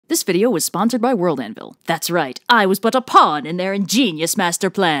This video was sponsored by World Anvil. That's right, I was but a pawn in their ingenious master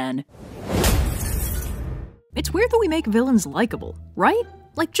plan. It's weird that we make villains likable, right?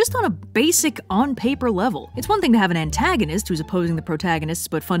 Like, just on a basic, on-paper level. It's one thing to have an antagonist who's opposing the protagonists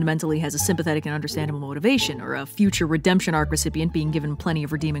but fundamentally has a sympathetic and understandable motivation, or a future redemption arc recipient being given plenty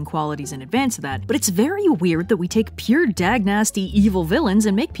of redeeming qualities in advance of that, but it's very weird that we take pure dag-nasty evil villains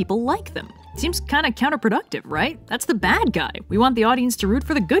and make people like them. Seems kinda counterproductive, right? That's the bad guy. We want the audience to root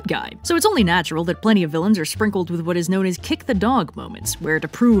for the good guy. So it's only natural that plenty of villains are sprinkled with what is known as kick-the-dog moments, where to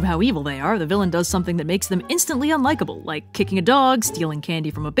prove how evil they are, the villain does something that makes them instantly unlikable, like kicking a dog, stealing candy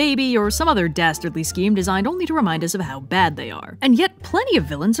from a baby, or some other dastardly scheme designed only to remind us of how bad they are. And yet, plenty of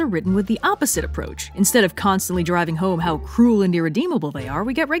villains are written with the opposite approach. Instead of constantly driving home how cruel and irredeemable they are,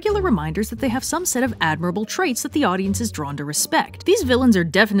 we get regular reminders that they have some set of admirable traits that the audience is drawn to respect. These villains are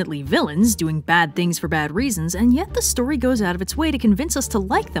definitely villains, doing bad things for bad reasons, and yet the story goes out of its way to convince us to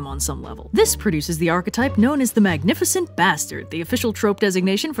like them on some level. This produces the archetype known as the magnificent bastard, the official trope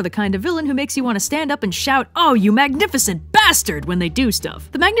designation for the kind of villain who makes you want to stand up and shout, "Oh, you magnificent bastard!" when they do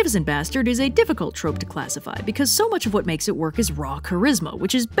stuff. The magnificent bastard is a difficult trope to classify because so much of what makes it work is raw charisma,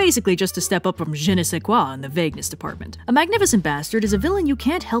 which is basically just a step up from je ne sais quoi in the vagueness department. A magnificent bastard is a villain you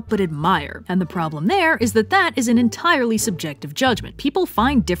can't help but admire, and the problem there is that that is an entirely subjective judgment. People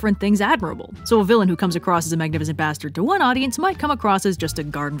find different things admirable. So a villain who comes across as a magnificent bastard to one audience might come across as just a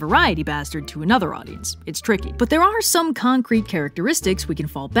garden variety bastard to another audience. It's tricky. But there are some concrete characteristics we can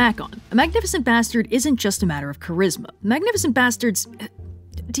fall back on. A magnificent bastard isn't just a matter of charisma. Magnificent bastards...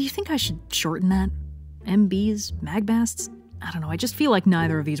 Do you think I should shorten that? MBs? Magbasts? I don't know, I just feel like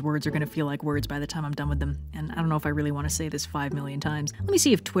neither of these words are gonna feel like words by the time I'm done with them, and I don't know if I really want to say this 5 million times. Let me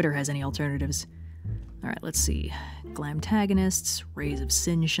see if Twitter has any alternatives. Alright, let's see. Glamtagonists, Rays of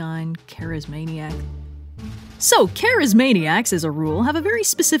Sinshine, Charismaniac. So, charismaniacs, as a rule, have a very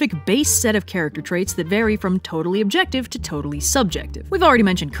specific base set of character traits that vary from totally objective to totally subjective. We've already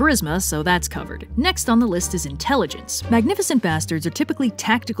mentioned charisma, so that's covered. Next on the list is intelligence. Magnificent bastards are typically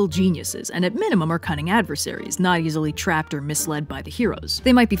tactical geniuses, and at minimum are cunning adversaries, not easily trapped or misled by the heroes.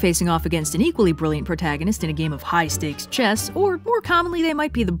 They might be facing off against an equally brilliant protagonist in a game of high-stakes chess, or more commonly they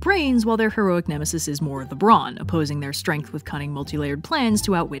might be the brains while their heroic nemesis is more the brawn, opposing their strength with cunning multi-layered plans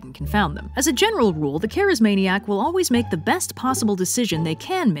to outwit and confound them. As a general rule, the charismaniac will always make the best possible decision they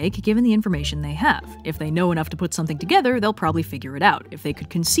can make given the information they have. If they know enough to put something together, they'll probably figure it out. If they could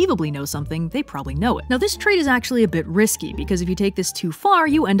conceivably know something, they probably know it. Now this trait is actually a bit risky, because if you take this too far,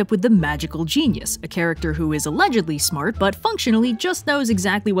 you end up with the magical genius, a character who is allegedly smart, but functionally just knows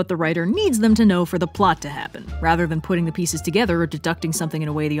exactly what the writer needs them to know for the plot to happen. Rather than putting the pieces together or deducting something in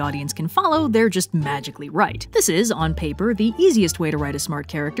a way the audience can follow, they're just magically right. This is, on paper, the easiest way to write a smart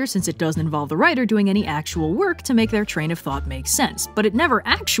character since it doesn't involve the writer doing any actual work to make their train of thought make sense, but it never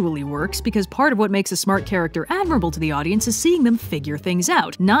actually works because part of what makes a smart character admirable to the audience is seeing them figure things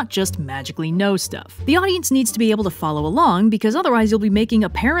out, not just magically know stuff. The audience needs to be able to follow along because otherwise you'll be making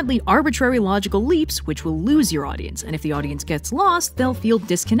apparently arbitrary logical leaps which will lose your audience, and if the audience gets lost, they'll feel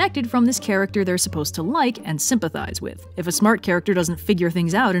disconnected from this character they're supposed to like and sympathize with. If a smart character doesn't figure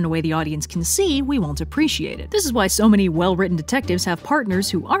things out in a way the audience can see, we won't appreciate it. This is why so many well-written detectives have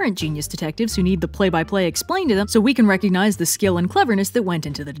partners who aren't genius detectives who need the play-by-play explained to them so we can recognize the skill and cleverness that went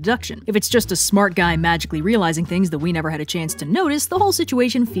into the deduction. If it's just a smart guy magically realizing things that we never had a chance to notice, the whole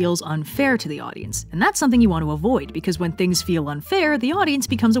situation feels unfair to the audience. And that's something you want to avoid, because when things feel unfair, the audience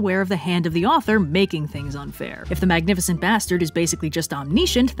becomes aware of the hand of the author making things unfair. If the magnificent bastard is basically just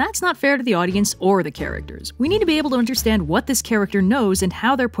omniscient, that's not fair to the audience or the characters. We need to be able to understand what this character knows and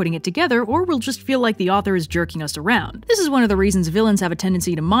how they're putting it together, or we'll just feel like the author is jerking us around. This is one of the reasons villains have a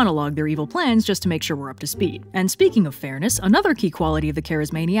tendency to monologue their evil plans just to make sure we're up to speed. And speaking of fairness, another key quality of the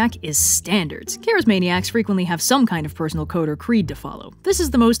charismaniac is standards. Charismaniacs frequently have some kind of personal code or creed to follow. This is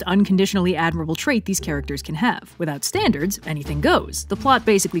the most unconditionally admirable trait these characters can have. Without standards, anything goes. The plot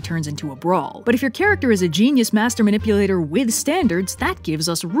basically turns into a brawl. But if your character is a genius master manipulator with standards, that gives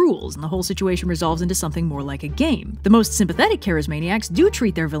us rules, and the whole situation resolves into something more like a game. The most sympathetic charismaniacs do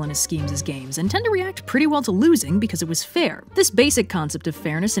treat their villainous schemes as games, and tend to react pretty well to losing because it was fair. This basic concept of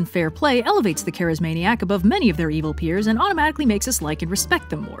fairness and fair play elevates the charismaniac above many of their evil peers and automatically makes us like and respect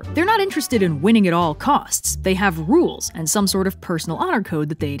them more. They're not interested in winning at all costs. They have rules and some sort of personal honor code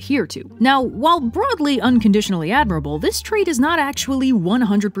that they adhere to. Now, while broadly unconditionally admirable, this trait is not actually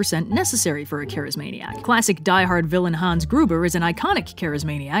 100% necessary for a charismaniac. Classic diehard villain Hans Gruber is an iconic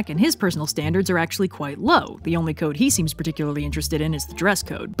charismaniac, and his personal standards are actually quite low. The only code he seems particularly interested in is the dress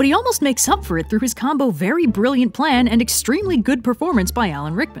code. But he almost makes up for it through his combo very brilliant plan and extremely good performance by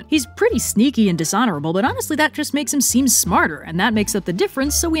Alan Rickman. He's pretty sneaky and dishonorable evil, but honestly that just makes him seem smarter, and that makes up the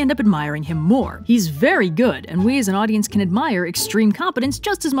difference, so we end up admiring him more. He's very good, and we as an audience can admire extreme competence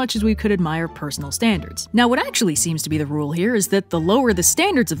just as much as we could admire personal standards. Now, what actually seems to be the rule here is that the lower the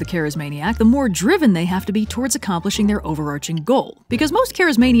standards of the charismaniac, the more driven they have to be towards accomplishing their overarching goal. Because most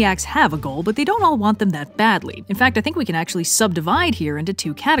charismaniacs have a goal, but they don't all want them that badly. In fact, I think we can actually subdivide here into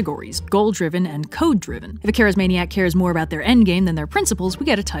two categories: goal-driven and code-driven. If a charismaniac cares more about their endgame than their principles, we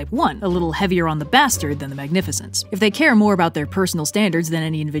get a type 1, a little heavier on the bastard than the magnificence. If they care more about their personal standards than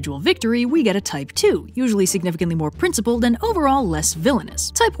any individual victory, we get a type 2, usually significantly more principled and overall less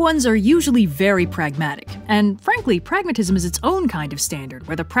villainous. Type 1s are usually very pragmatic, and frankly, pragmatism is its own kind of standard,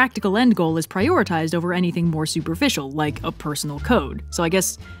 where the practical end goal is prioritized over anything more superficial, like a personal code. So I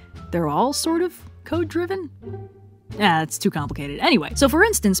guess they're all sort of code-driven? It's too complicated. Anyway, so for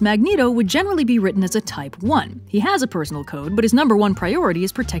instance, Magneto would generally be written as a type 1. He has a personal code, but his #1 priority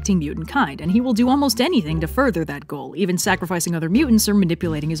is protecting mutant kind, and he will do almost anything to further that goal, even sacrificing other mutants or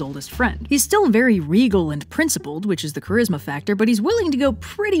manipulating his oldest friend. He's still very regal and principled, which is the charisma factor, but he's willing to go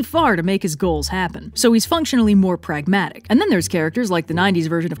pretty far to make his goals happen. So he's functionally more pragmatic. And then there's characters like the 90s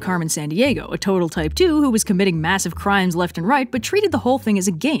version of Carmen Sandiego, a total type 2 who was committing massive crimes left and right, but treated the whole thing as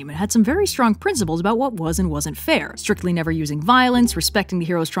a game and had some very strong principles about what was and wasn't fair. Strictly never using violence, respecting the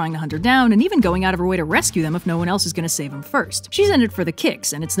heroes trying to hunt her down, and even going out of her way to rescue them if no one else is going to save them first. She's in it for the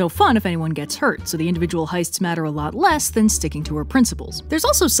kicks, and it's no fun if anyone gets hurt, so the individual heists matter a lot less than sticking to her principles. There's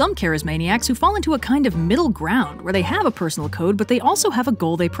also some charismaniacs who fall into a kind of middle ground, where they have a personal code, but they also have a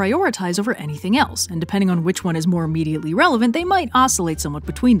goal they prioritize over anything else, and depending on which one is more immediately relevant, they might oscillate somewhat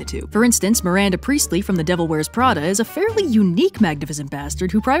between the two. For instance, Miranda Priestley from The Devil Wears Prada is a fairly unique magnificent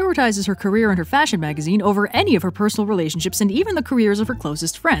bastard who prioritizes her career and her fashion magazine over any of her personal relationships and even the careers of her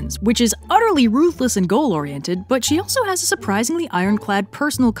closest friends, which is utterly ruthless and goal-oriented, but she also has a surprisingly ironclad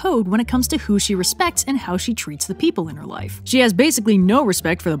personal code when it comes to who she respects and how she treats the people in her life. She has basically no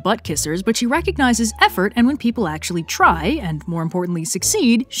respect for the butt kissers, but she recognizes effort, and when people actually try, and more importantly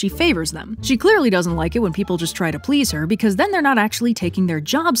succeed, she favors them. She clearly doesn't like it when people just try to please her, because then they're not actually taking their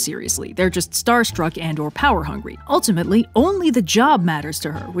job seriously, they're just starstruck and/or power-hungry. Ultimately, only the job matters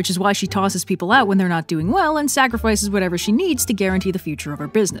to her, which is why she tosses people out when they're not doing well and sacrifices whatever she needs to guarantee the future of her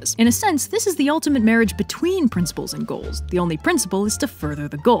business. In a sense, this is the ultimate marriage between principles and goals. The only principle is to further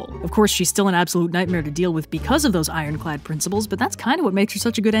the goal. Of course, she's still an absolute nightmare to deal with because of those ironclad principles, but that's kind of what makes her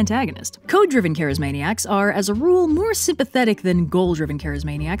such a good antagonist. Code-driven charismaniacs are, as a rule, more sympathetic than goal-driven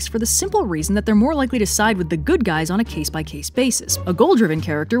charismaniacs for the simple reason that they're more likely to side with the good guys on a case-by-case basis. A goal-driven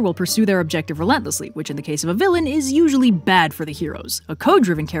character will pursue their objective relentlessly, which in the case of a villain is usually bad for the heroes. A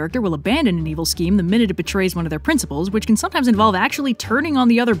code-driven character will abandon an evil scheme the minute it betrays one of their principles, which can sometimes involve actually turning on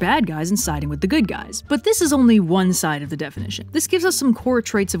the other bad guys and siding with the good guys. But this is only one side of the definition. This gives us some core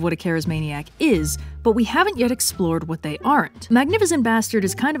traits of what a charismaniac is, but we haven't yet explored what they aren't. Magnificent Bastard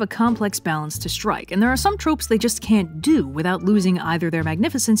is kind of a complex balance to strike, and there are some tropes they just can't do without losing either their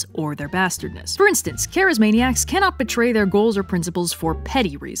magnificence or their bastardness. For instance, charismaniacs cannot betray their goals or principles for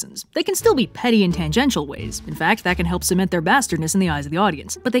petty reasons. They can still be petty in tangential ways. In fact, that can help cement their bastardness in the eyes of the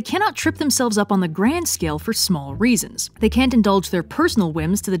audience. But they cannot trip themselves up on the grand scale for small reasons. They can't indulge their personal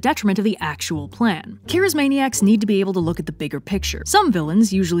whims to the detriment of the actual plan. Charismaniacs need to be able to look at the bigger picture. Some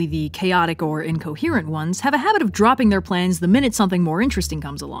villains, usually the chaotic or incoherent ones, have a habit of dropping their plans the minute something more interesting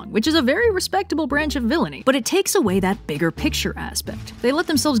comes along, which is a very respectable branch of villainy, but it takes away that bigger picture aspect. They let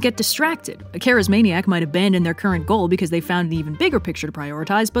themselves get distracted. A charismaniac might abandon their current goal because they found an even bigger picture to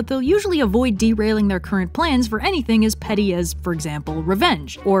prioritize, but they'll usually avoid derailing their current plans for anything as petty as, for example,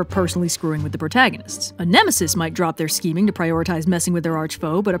 revenge, or personally screwing with the protagonists. A nemesis might drop their scheming to prioritize messing with their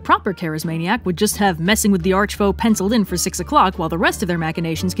archfoe, but a proper charismaniac would just have messing with the archfoe penciled in for 6 o'clock while the rest of their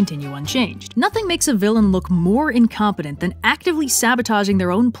machinations continue unchanged. Nothing makes a villain look more incompetent than actively sabotaging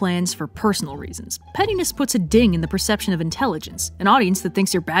their own plans for personal reasons. Pettiness puts a ding in the perception of intelligence. An audience that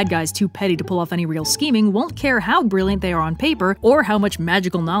thinks your bad guy's too petty to pull off any real scheming won't care how brilliant they are on paper or how much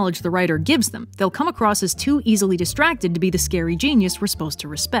magical knowledge the writer gives them. They'll come across as too easily distracted to be the scary genius we're supposed to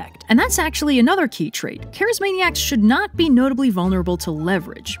respect. And that's actually another key trait. Charismaniacs should not be notably vulnerable to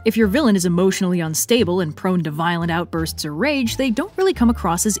leverage. If your villain is emotionally unstable and prone to violent outbursts or rage, they don't really come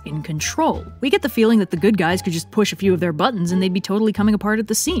across as in control. We get the feeling that the good guys could just push a few of their buttons and they'd be totally coming apart at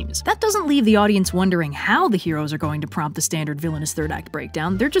the seams. That doesn't leave the audience wondering how the heroes are going to prompt the standard villainous third act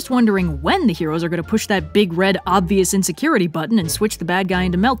breakdown. They're just wondering when the heroes are going to push that big red obvious insecurity button and switch the bad guy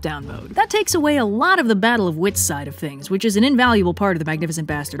into meltdown mode. That takes away a lot of the battle of wits side of things, which is an invaluable part of the Magnificent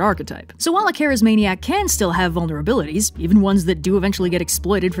Bastard archetype. So while a charismaniac can still still have vulnerabilities, even ones that do eventually get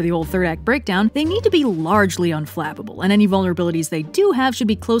exploited for the old third act breakdown, they need to be largely unflappable, and any vulnerabilities they do have should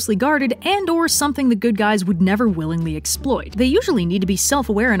be closely guarded and/or something the good guys would never willingly exploit. They usually need to be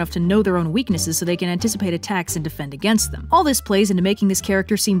self-aware enough to know their own weaknesses so they can anticipate attacks and defend against them. All this plays into making this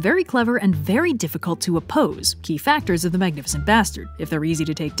character seem very clever and very difficult to oppose, key factors of the Magnificent Bastard. If they're easy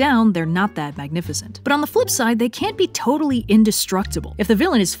to take down, they're not that magnificent. But on the flip side, they can't be totally indestructible. If the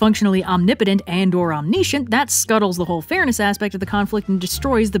villain is functionally omnipotent and/or omniscient, that scuttles the whole fairness aspect of the conflict and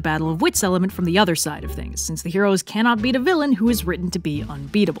destroys the battle of wits element from the other side of things, since the heroes cannot beat a villain who is written to be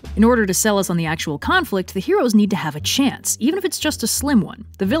unbeatable. In order to sell us on the actual conflict, the heroes need to have a chance, even if it's just a slim one.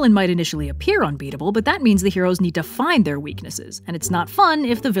 The villain might initially appear unbeatable, but that means the heroes need to find their weaknesses, and it's not fun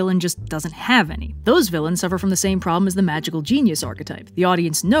if the villain just doesn't have any. Those villains suffer from the same problem as the magical genius archetype. The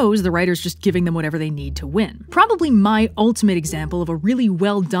audience knows the writer's just giving them whatever they need to win. Probably my ultimate example of a really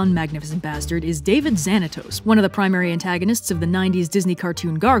well-done Magnificent Bastard is David Xanatos, one of the primary antagonists of the 90s Disney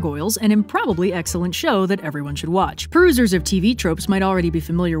cartoon Gargoyles, an improbably excellent show that everyone should watch. Perusers of TV tropes might already be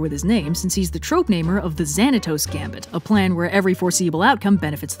familiar with his name, since he's the trope namer of the Xanatos Gambit, a plan where every foreseeable outcome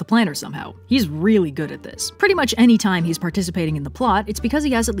benefits the planner somehow. He's really good at this. Pretty much any time he's participating in the plot, it's because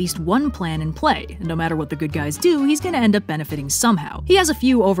he has at least one plan in play, and no matter what the good guys do, he's gonna end up benefiting somehow. He has a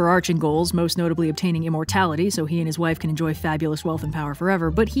few overarching goals, most notably obtaining immortality so he and his wife can enjoy fabulous wealth and power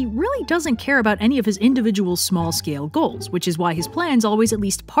forever, but he really doesn't care about any of his individual small-scale goals, which is why his plans always at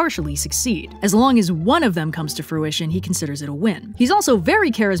least partially succeed. As long as one of them comes to fruition, he considers it a win. He's also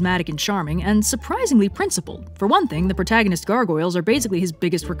very charismatic and charming, and surprisingly principled. For one thing, the protagonist Gargoyles are basically his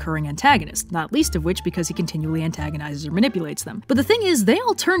biggest recurring antagonist, not least of which because he continually antagonizes or manipulates them. But the thing is, they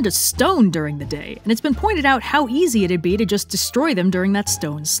all turn to stone during the day, and it's been pointed out how easy it'd be to just destroy them during that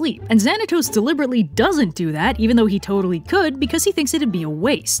stone sleep. And Xanatos deliberately doesn't do that, even though he totally could, because he thinks it'd be a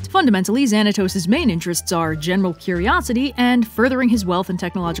waste. Fundamentally, Xanatos' main interests are general curiosity and furthering his wealth and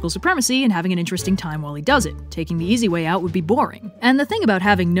technological supremacy and having an interesting time while he does it. Taking the easy way out would be boring. And the thing about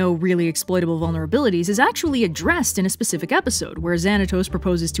having no really exploitable vulnerabilities is actually addressed in a specific episode, where Xanatos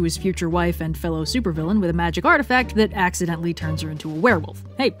proposes to his future wife and fellow supervillain with a magic artifact that accidentally turns her into a werewolf.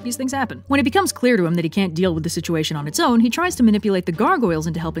 Hey, these things happen. When it becomes clear to him that he can't deal with the situation on its own, he tries to manipulate the Gargoyles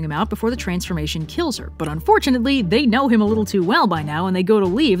into helping him out before the transformation kills her. But unfortunately, they know him a little too well by now, and they go to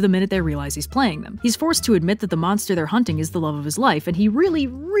leave the minute they realize he's playing them. He's forced to admit that the monster they're hunting is the love of his life, and he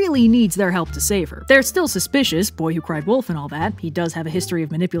really needs their help to save her. They're still suspicious, boy who cried wolf and all that. He does have a history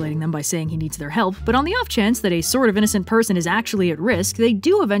of manipulating them by saying he needs their help, but on the off chance that a sort of innocent person is actually at risk, they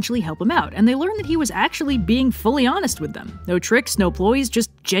do eventually help him out, and they learn that he was actually being fully honest with them. No tricks, no ploys,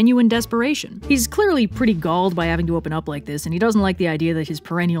 just genuine desperation. He's clearly pretty galled by having to open up like this, and he doesn't like the idea that his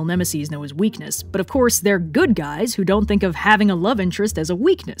perennial nemesis know his weakness. But of course, they're good guys who don't think of having a love interest as a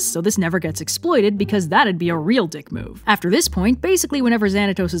weakness, so this never gets exploited because that'd be a real dick move. After this point, basically whenever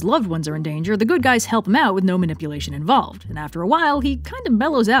Xanatos' loved ones are in danger, the good guys help him out with no manipulation involved, and after a while, he kind of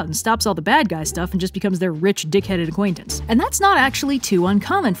mellows out and stops all the bad guy stuff and just becomes their rich, dick-headed acquaintance. And that's not actually too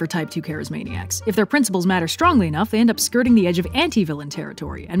uncommon for Type 2 charismaniacs. If their principles matter strongly enough, they end up skirting the edge of anti-villain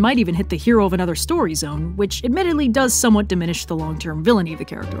territory, and might even hit the hero of another story zone, which admittedly does somewhat diminish the long-term villainy of the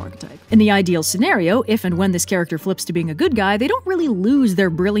character archetype. In the ideal scenario, if and when this character flips to being a good guy, they don't really lose their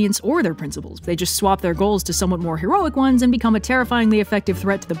brilliance or their principles. They just swap their goals to somewhat more heroic ones and become a terrifyingly effective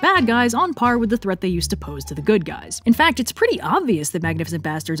threat to the bad guys on par with the threat they used to pose to the good guys. In fact, it's pretty obvious that Magnificent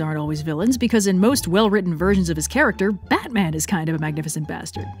Bastards aren't always villains, because in most well-written versions of his character, Batman is kind of a Magnificent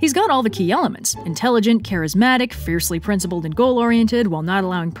Bastard. He's got all the key elements: intelligent, charismatic, fiercely principled and goal-oriented, while not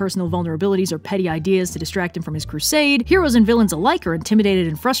allowing personal vulnerabilities or petty ideas to distract him from his crusade. Heroes and villains alike are intimidated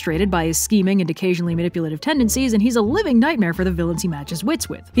and frustrated by his scheming and occasionally manipulative tendencies, and he's a living nightmare for the villains he matches wits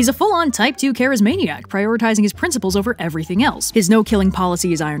with. He's a full-on Type 2 charismaniac, prioritizing his principles over everything else. His no-killing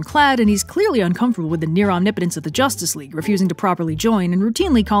policy is ironclad, and he's clearly uncomfortable with the near-omnipotence of the Justice League, refusing to properly join and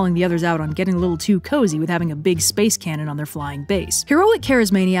routinely calling the others out on getting a little too cozy with having a big space cannon on their flying base. Heroic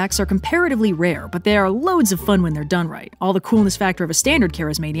charismaniacs are comparatively rare, but they are loads of fun when they're done right. All the coolness factor of a standard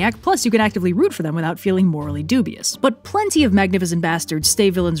charismaniac, plus you can actively root for them without feeling morally dubious. But plenty of Magnificent Bastards stay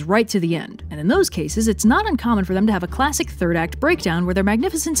villains right to the end, and in those cases, it's not uncommon for them to have a classic third-act breakdown where their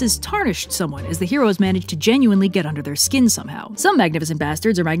magnificence is tarnished somewhat as the heroes manage to genuinely get under their skin somehow. Some Magnificent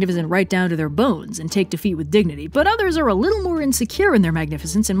Bastards are magnificent right down to their bones and take defeat with dignity, but others are a little more insecure in their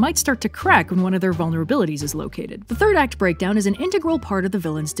magnificence and might start to crack when one of their vulnerabilities is located. The third act breakdown is an integral part of the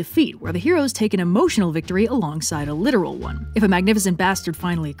villain's defeat, where the heroes take an emotional victory alongside a literal one. If a Magnificent Bastard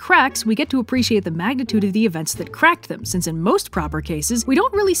finally cracks, we get to appreciate the magnitude of the events that cracked them, since in most proper cases, we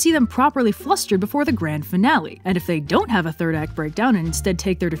don't really see them properly flustered before the grand finale. And if they don't have a third act breakdown and instead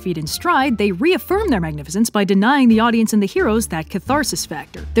take their defeat in stride, they they reaffirm their magnificence by denying the audience and the heroes that catharsis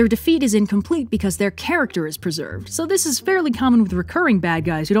factor. Their defeat is incomplete because their character is preserved, so this is fairly common with recurring bad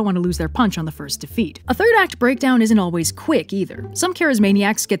guys who don't want to lose their punch on the first defeat. A third act breakdown isn't always quick either. Some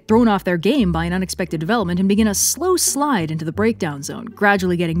charismaniacs get thrown off their game by an unexpected development and begin a slow slide into the breakdown zone,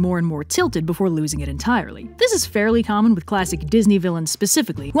 gradually getting more and more tilted before losing it entirely. This is fairly common with classic Disney villains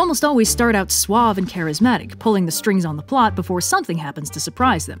specifically, who almost always start out suave and charismatic, pulling the strings on the plot before something happens to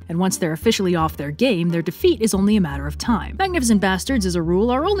surprise them, and once they're officially off their game, their defeat is only a matter of time. Magnificent Bastards, as a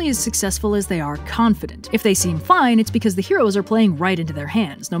rule, are only as successful as they are confident. If they seem fine, it's because the heroes are playing right into their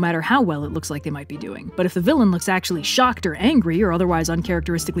hands, no matter how well it looks like they might be doing. But if the villain looks actually shocked or angry or otherwise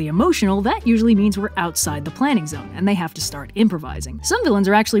uncharacteristically emotional, that usually means we're outside the planning zone, and they have to start improvising. Some villains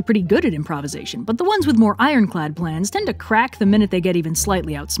are actually pretty good at improvisation, but the ones with more ironclad plans tend to crack the minute they get even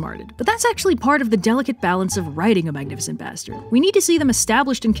slightly outsmarted. But that's actually part of the delicate balance of writing a Magnificent Bastard. We need to see them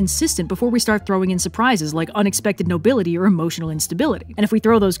established and consistent before we start throwing in surprises like unexpected nobility or emotional instability. And if we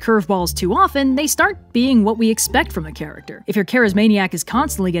throw those curveballs too often, they start being what we expect from the character. If your charismaniac is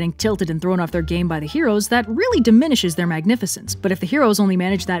constantly getting tilted and thrown off their game by the heroes, that really diminishes their magnificence. But if the heroes only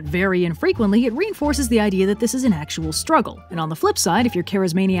manage that very infrequently, it reinforces the idea that this is an actual struggle. And on the flip side, if your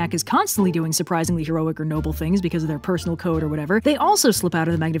charismaniac is constantly doing surprisingly heroic or noble things because of their personal code or whatever, they also slip out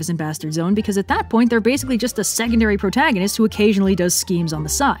of the Magnificent Bastard zone because at that point they're basically just a secondary protagonist who occasionally does schemes on the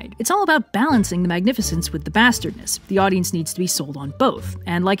side. It's all about balancing the magnificence with the bastardness. The audience needs to be sold on both.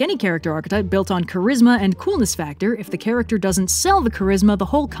 And like any character archetype built on charisma and coolness factor, if the character doesn't sell the charisma, the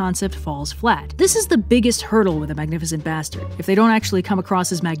whole concept falls flat. This is the biggest hurdle with a Magnificent Bastard. If they don't actually come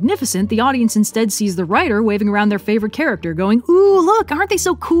across as magnificent, the audience instead sees the writer waving around their favorite character going, "Ooh, look, aren't they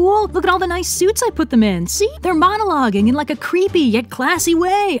so cool? Look at all the nice suits I put them in. See? They're monologuing in like a creepy yet classy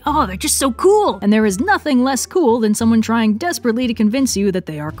way. Oh, they're just so cool." And there is nothing less cool than someone trying desperately to convince you that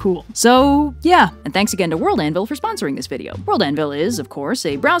they are cool. So, yeah. And thanks again to World Anvil for sponsoring this video. World Anvil is, of course,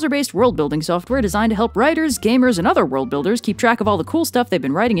 a browser-based world-building software designed to help writers, gamers, and other world builders keep track of all the cool stuff they've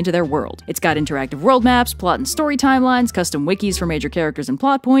been writing into their world. It's got interactive world maps, plot and story timelines, custom wikis for major characters and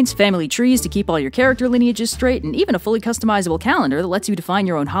plot points, family trees to keep all your character lineages straight, and even a fully customizable calendar that lets you define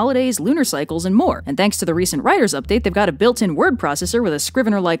your own holidays, lunar cycles, and more. And thanks to the recent Writers Update, they've got a built-in word processor with a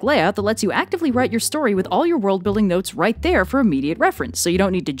Scrivener-like layout that lets you actively write your story with all your world-building notes right there for immediate reference, so you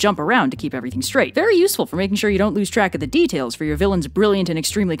don't need to jump around to keep everything straight. Very useful for making sure you don't lose track of the details for your villain's brilliant and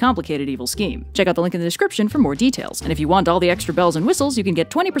extremely complicated evil scheme. Check out the link in the description for more details. And if you want all the extra bells and whistles, you can get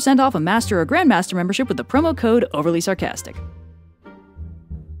 20% off a Master or Grandmaster membership with the promo code OverlySarcastic.